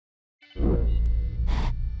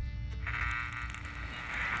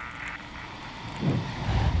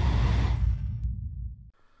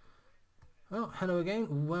Well, hello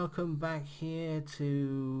again. Welcome back here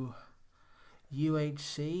to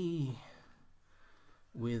UHC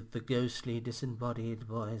with the ghostly disembodied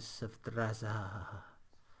voice of Drazhar.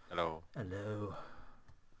 Hello. Hello.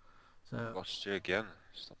 So, Lost you again.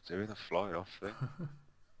 Stop doing the fly off thing.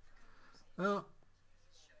 well,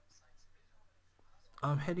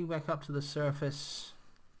 I'm heading back up to the surface.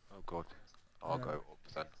 Oh god. I'll go up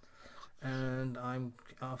then. And I'm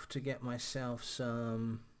off to get myself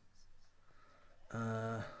some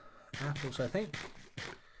apples, I think,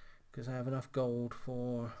 because I have enough gold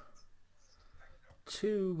for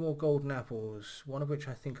 2 more golden apples, one of which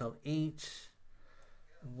I think I'll eat,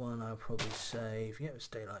 one I'll probably save. Yeah, it's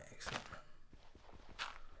daylight, excellent.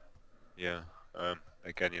 Yeah.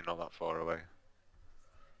 Again, you're not that far away.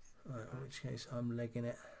 Right, in which case I'm legging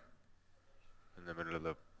it. In the middle of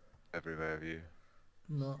the everywhere view.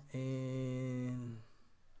 Not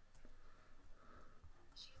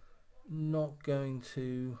going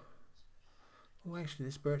to... Oh, actually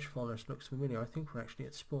this birch forest looks familiar. I think we're actually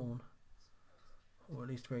at spawn. Or at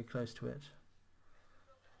least very close to it.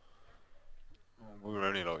 Well, we were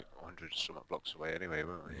only like 100 some blocks away anyway,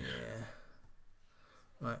 weren't we? Yeah.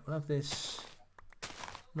 Right, we'll have this.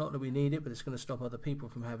 Not that we need it, but it's going to stop other people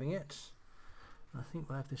from having it. I think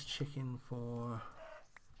we'll have this chicken for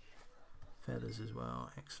feathers as well.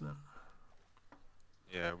 Excellent.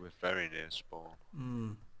 Yeah, we're very near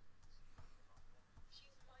spawn.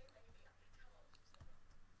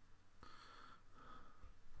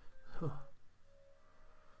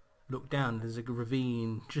 Look down, there's a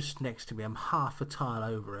ravine just next to me. I'm half a tile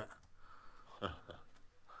over it.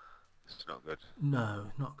 It's not good.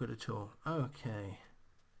 No, not good at all. Okay.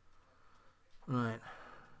 Right.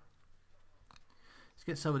 Let's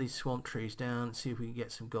get some of these swamp trees down, see if we can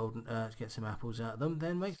get some golden, get some apples out of them,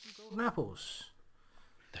 then make some golden apples.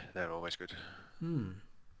 They're always good.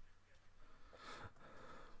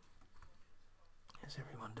 How's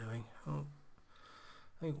everyone doing? Oh,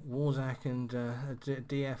 I think Warzak and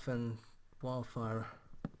DF and Wildfire.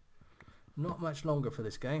 Not much longer for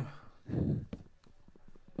this game.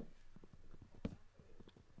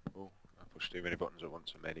 Oh, I pushed too many buttons at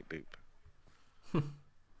once and made it boop.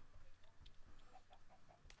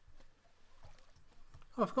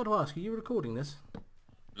 Oh, I forgot to ask, are you recording this?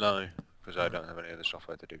 No, because I don't have any other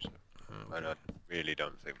software to do so. Okay. And I really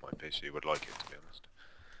don't think my PC would like it, to be honest.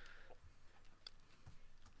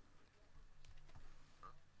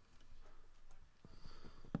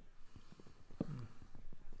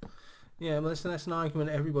 Yeah, well, that's an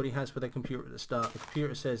argument everybody has with their computer at the start. The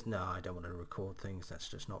computer says, no, I don't want to record things, that's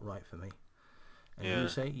just not right for me. And you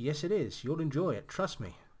say, yes it is, you'll enjoy it, trust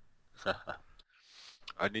me.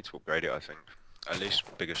 I need to upgrade it, I think. At least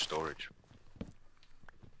bigger storage.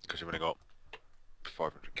 Because I've only got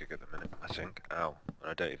 500 gig at the minute, I think. Ow.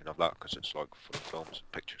 And I don't even have that because it's like full of films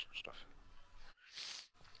and pictures and stuff.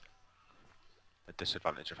 The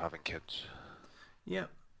disadvantage of having kids. Yep.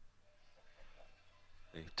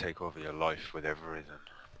 They take over your life with everything.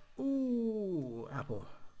 Ooh, apple.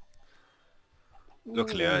 Ooh.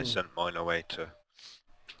 Luckily I sent mine away to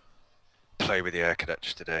play with the air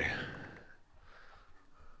cadets today.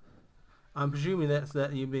 I'm presuming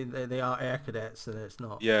that you mean they are air cadets and it's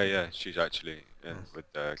not. Yeah, she's actually in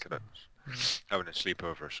with the air cadets. Having a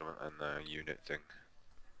sleepover or something and the unit thing.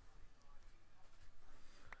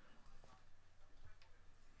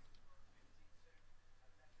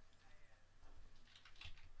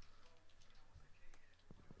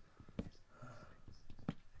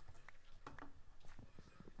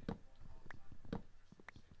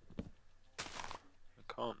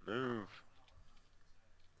 I can't move.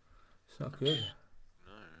 It's not good.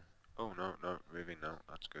 No. Oh no, moving now,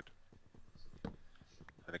 that's good.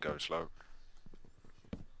 And it goes slow.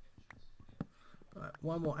 Right,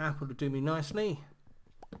 one more apple to do me nicely.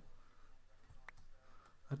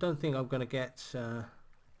 I don't think I'm going to get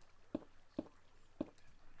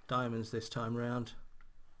diamonds this time round.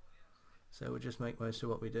 So we'll just make most of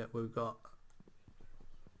what we've got.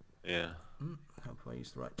 Yeah. Hope I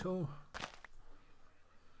use the right tool.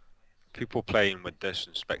 People playing with this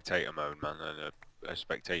in spectator mode, man, and a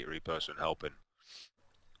spectatory person helping.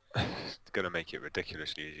 It's going to make it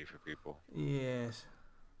ridiculously easy for people. Yes.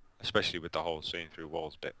 Especially with the whole seeing through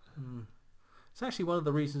walls bit. It's actually one of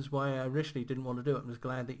the reasons why I originally didn't want to do it. I was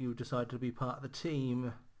glad that you decided to be part of the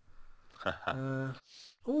team.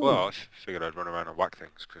 Well, I figured I'd run around and whack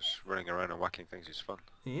things, because running around and whacking things is fun.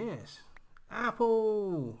 Yes.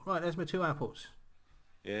 Apple! Right, there's my 2 apples.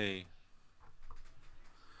 Yay.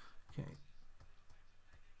 Okay.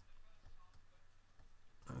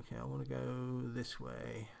 Okay, I want to go this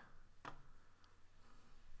way.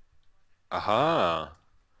 Aha!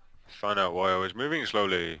 Found out why I was moving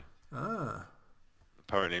slowly. Ah.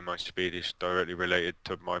 Apparently my speed is directly related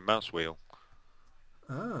to my mouse wheel.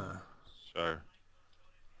 Ah. So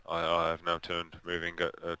I have now turned moving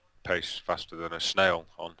at a pace faster than a snail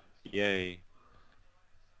on. Yay.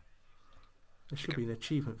 There should Chicken. be an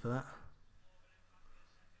achievement for that.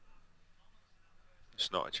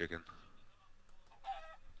 It's not a chicken.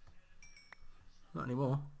 Not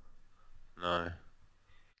anymore. No.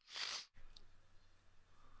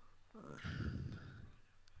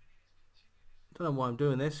 Don't know why I'm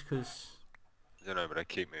doing this, because... I don't know, but I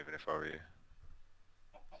keep moving if I were you.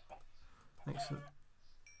 Thanks for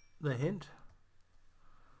the hint.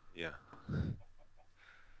 Yeah.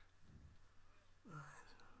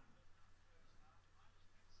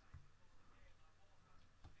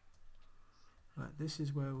 Right, this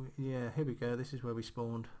is where we... Yeah, here we go. This is where we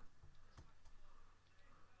spawned.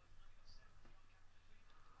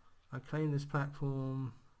 I claim this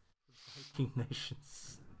platform for Viking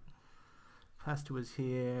nations. Pastor was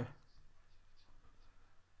here.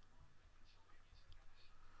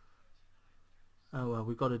 Oh well,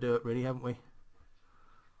 we've got to do it really, haven't we?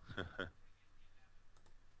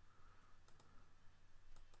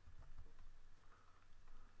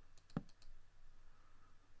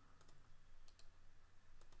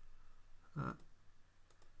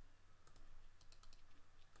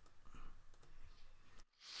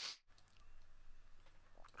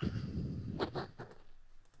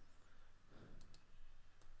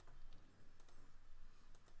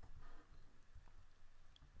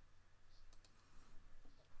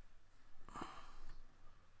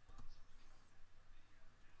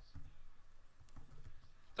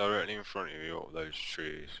 Directly in front of you, all those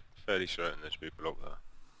trees. Fairly certain there's people up there.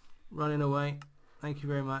 Running away. Thank you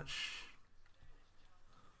very much.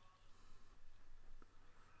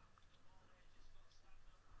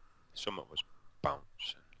 Someone was bouncing.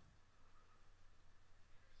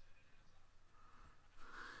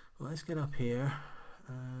 Well, let's get up here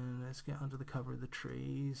and let's get under the cover of the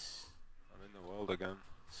trees. I'm in the world again.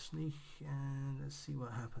 Sneak and let's see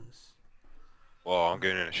what happens. Whoa, I'm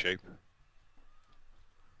getting into shape.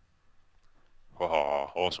 Whoa,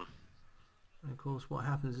 awesome. And of course what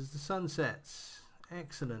happens is the sun sets.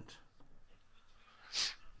 Excellent.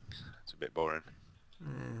 It's a bit boring.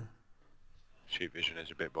 Yeah. Sheep vision is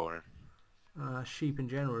a bit boring. Sheep in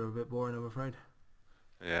general are a bit boring, I'm afraid.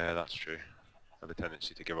 Yeah, that's true. I have a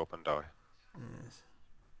tendency to give up and die. Yes.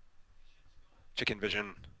 Chicken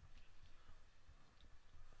vision.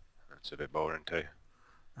 That's a bit boring too.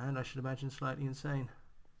 And I should imagine slightly insane.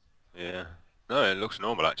 Yeah. No, it looks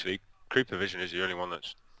normal actually. Creeper vision is the only one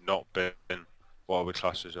that's not been what I would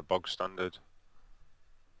class as a bog standard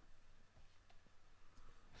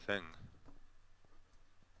thing.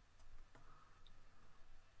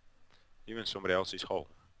 Even somebody else's hole.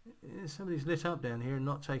 Somebody's lit up down here and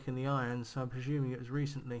not taken the iron, so I'm presuming it was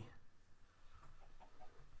recently.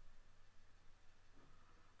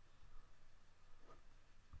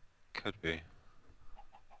 Could be.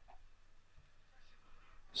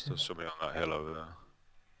 Still somebody on that hill over there.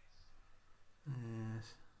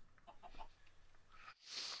 Yes.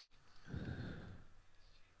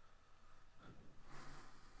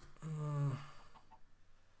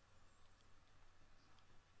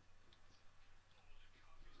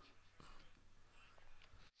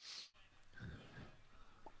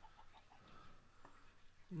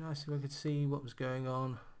 Nice if I could see what was going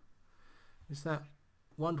on. It's that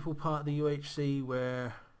wonderful part of the UHC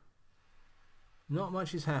where not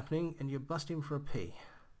much is happening and you're busting for a pee.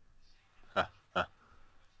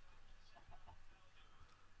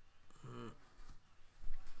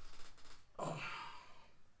 Oh.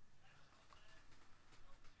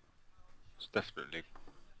 It's definitely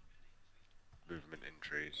movement in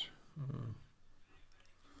trees.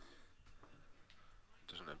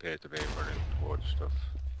 Doesn't appear to be running towards stuff.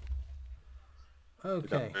 Okay. Did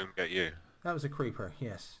that boom get you? That was a creeper,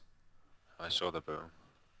 yes. I saw the boom.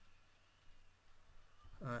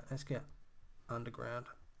 Alright, let's get underground.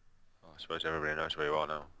 Oh, I suppose everybody knows where you are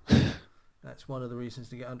now. That's one of the reasons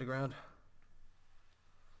to get underground.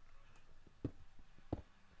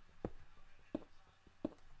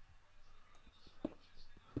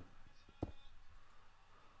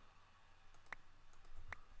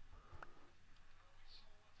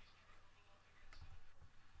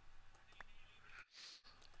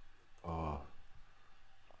 Oh.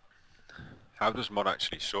 How does mod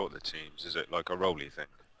actually sort the teams? Is it like a rolly thing?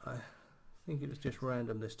 I think it was just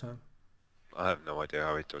random this time. I have no idea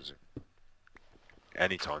how it does it.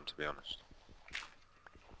 Any time, to be honest.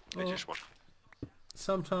 They Well, just want...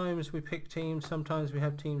 sometimes we pick teams, sometimes we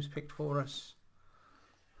have teams picked for us.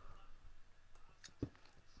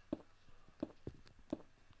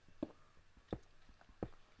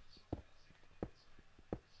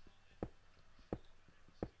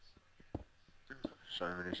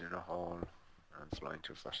 Simon is in a hole. I'm flying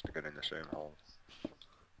too fast to get in the same hole.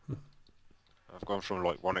 I've gone from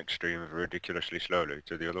like one extreme of ridiculously slowly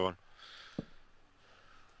to the other one.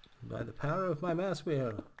 By the power of my mouse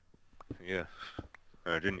wheel. Yeah.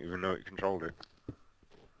 I didn't even know it controlled it.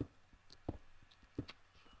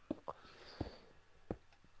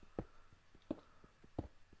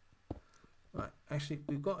 Right, actually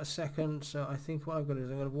we've got a second, so I think what I'm going to do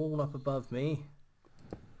is I'm going to wall up above me.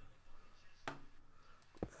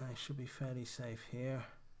 I should be fairly safe here.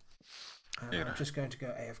 And Yeah. I'm just going to go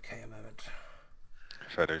AFK a moment.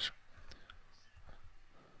 Fair dues.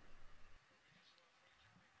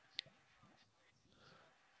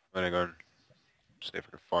 I'm gonna go and see if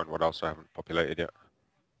I can find what else I haven't populated yet.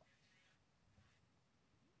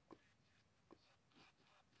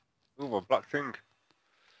 Ooh, a black thing.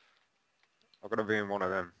 I've got to be in one of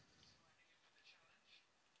them.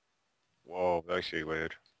 Whoa, they see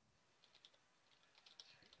weird.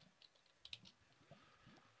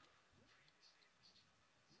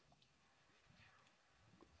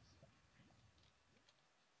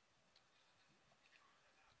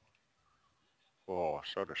 Whoa,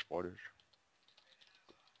 so do spiders.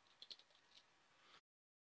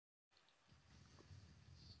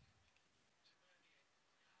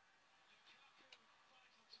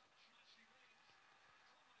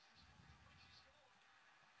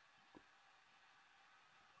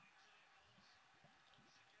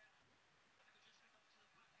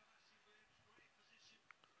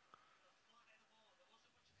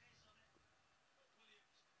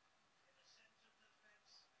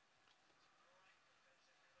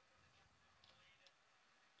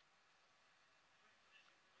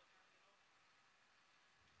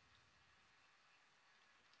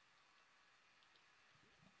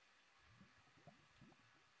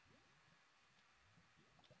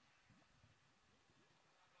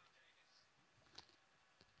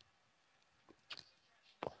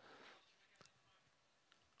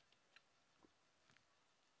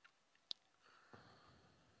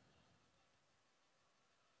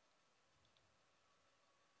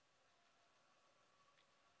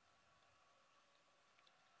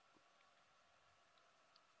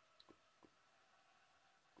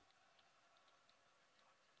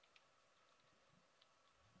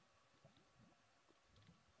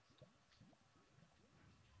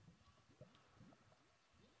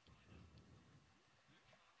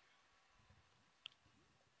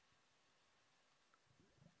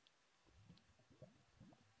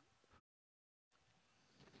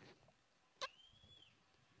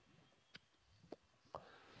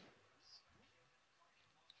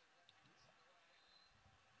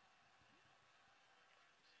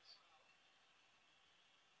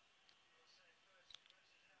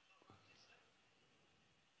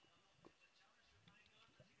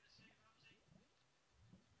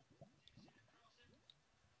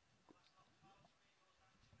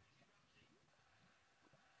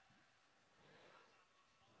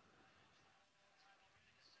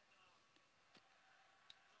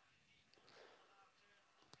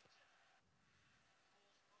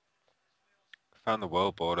 Found the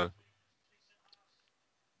world border.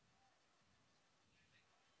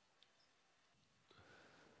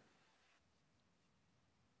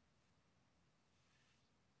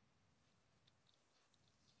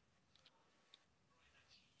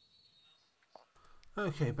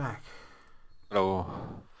 Okay, back. Hello.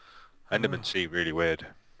 Endermen see really weird.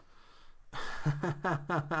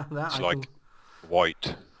 That It's I like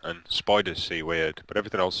white, and spiders see weird, but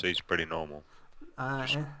everything else sees pretty normal.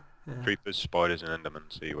 Just yeah. creepers, spiders, and endermen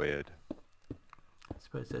see weird. I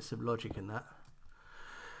suppose there's some logic in that.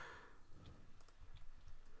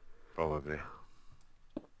 Probably.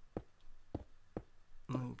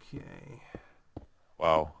 Okay.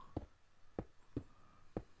 Wow.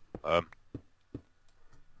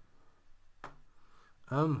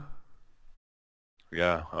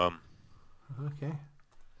 Yeah, Okay.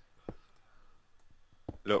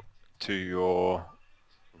 look to your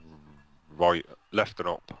right, left and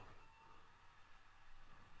up.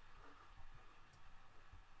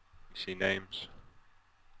 You see names?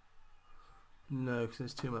 No, because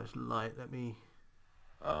there's too much light. Let me...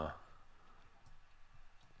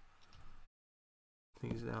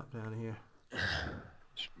 Things out down here.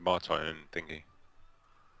 It's Martine and thingy.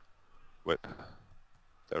 Whip.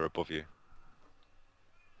 They're above you.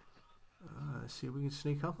 Let's see if we can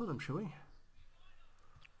sneak up on them, shall we?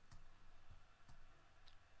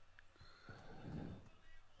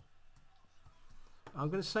 I'm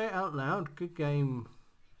going to say it out loud. Good game,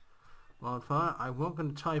 Wildfire. I'm not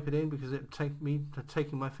going to type it in because it would take me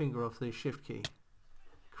taking my finger off the shift key.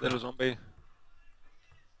 Little zombie.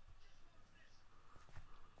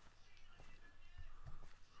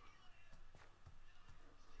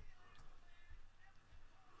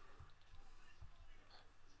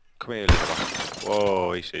 Come here, little bastard.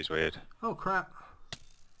 Whoa, he sees weird. Oh crap.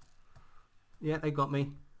 Yeah, they got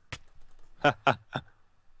me.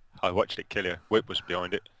 I watched it kill you. Whip was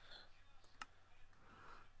behind it.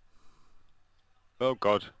 Oh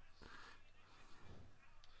god.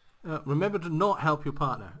 Remember to not help your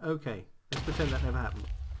partner. Okay, let's pretend that never happened.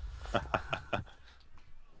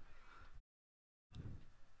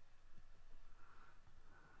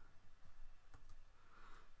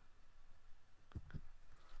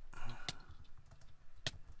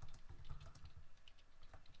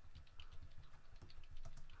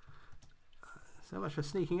 So much for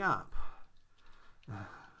sneaking up.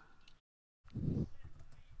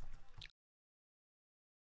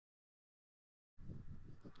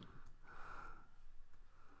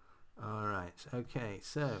 Alright, okay,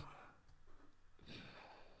 so...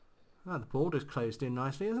 Oh, the border's closed in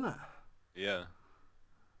nicely, isn't it? Yeah.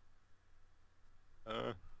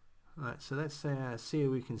 Right, so let's see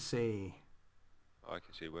who we can see. I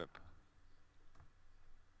can see Whip.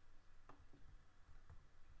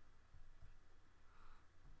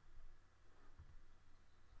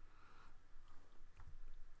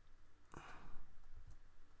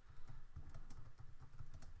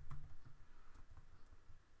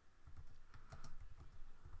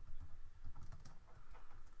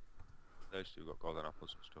 Those two got golden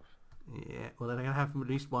apples and stuff. Yeah, well they're going to have at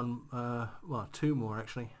least one, well, two more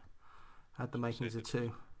actually. Had the makings of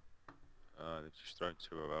two. They've just thrown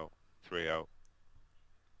two out, three out.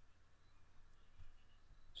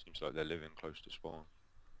 Seems like they're living close to spawn.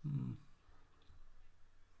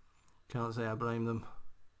 Can't say I blame them.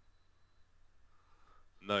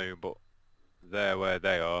 No, but they're where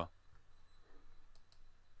they are.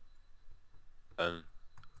 And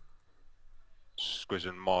Squiz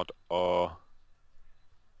and Mod are,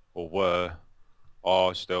 or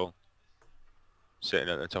are still sitting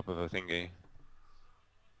at the top of a thingy.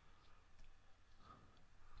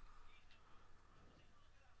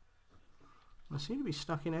 I seem to be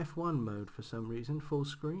stuck in F1 mode for some reason, full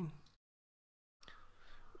screen.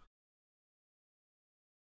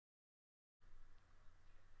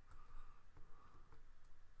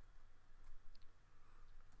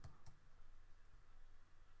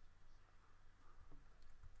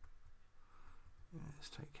 Yeah, let's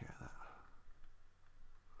take care of that.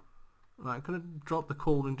 Right, I'm going to drop the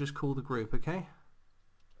call and just call the group, okay?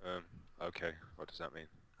 Okay, what does that mean?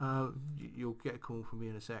 You'll get a call from me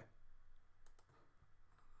in a sec.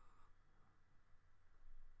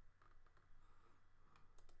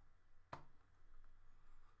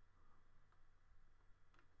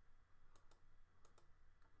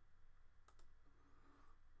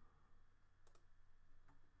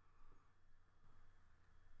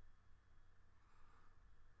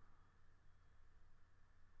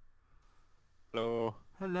 Hello.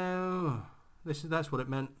 Hello. That's what it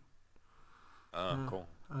meant. Cool.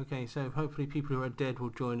 Okay, so hopefully people who are dead will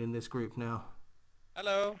join in this group now.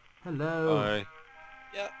 Hello. Hello. Hi.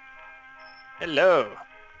 Yeah. Hello.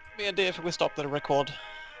 Me and Dave, we stopped the record.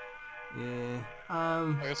 Yeah.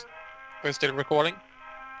 We're still recording.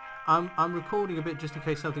 I'm recording a bit just in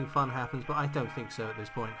case something fun happens, but I don't think so at this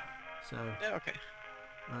point. So. Yeah. Okay.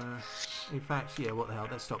 In fact, yeah. What the hell?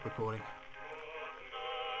 Let's stop recording.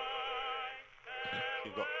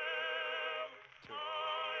 You've got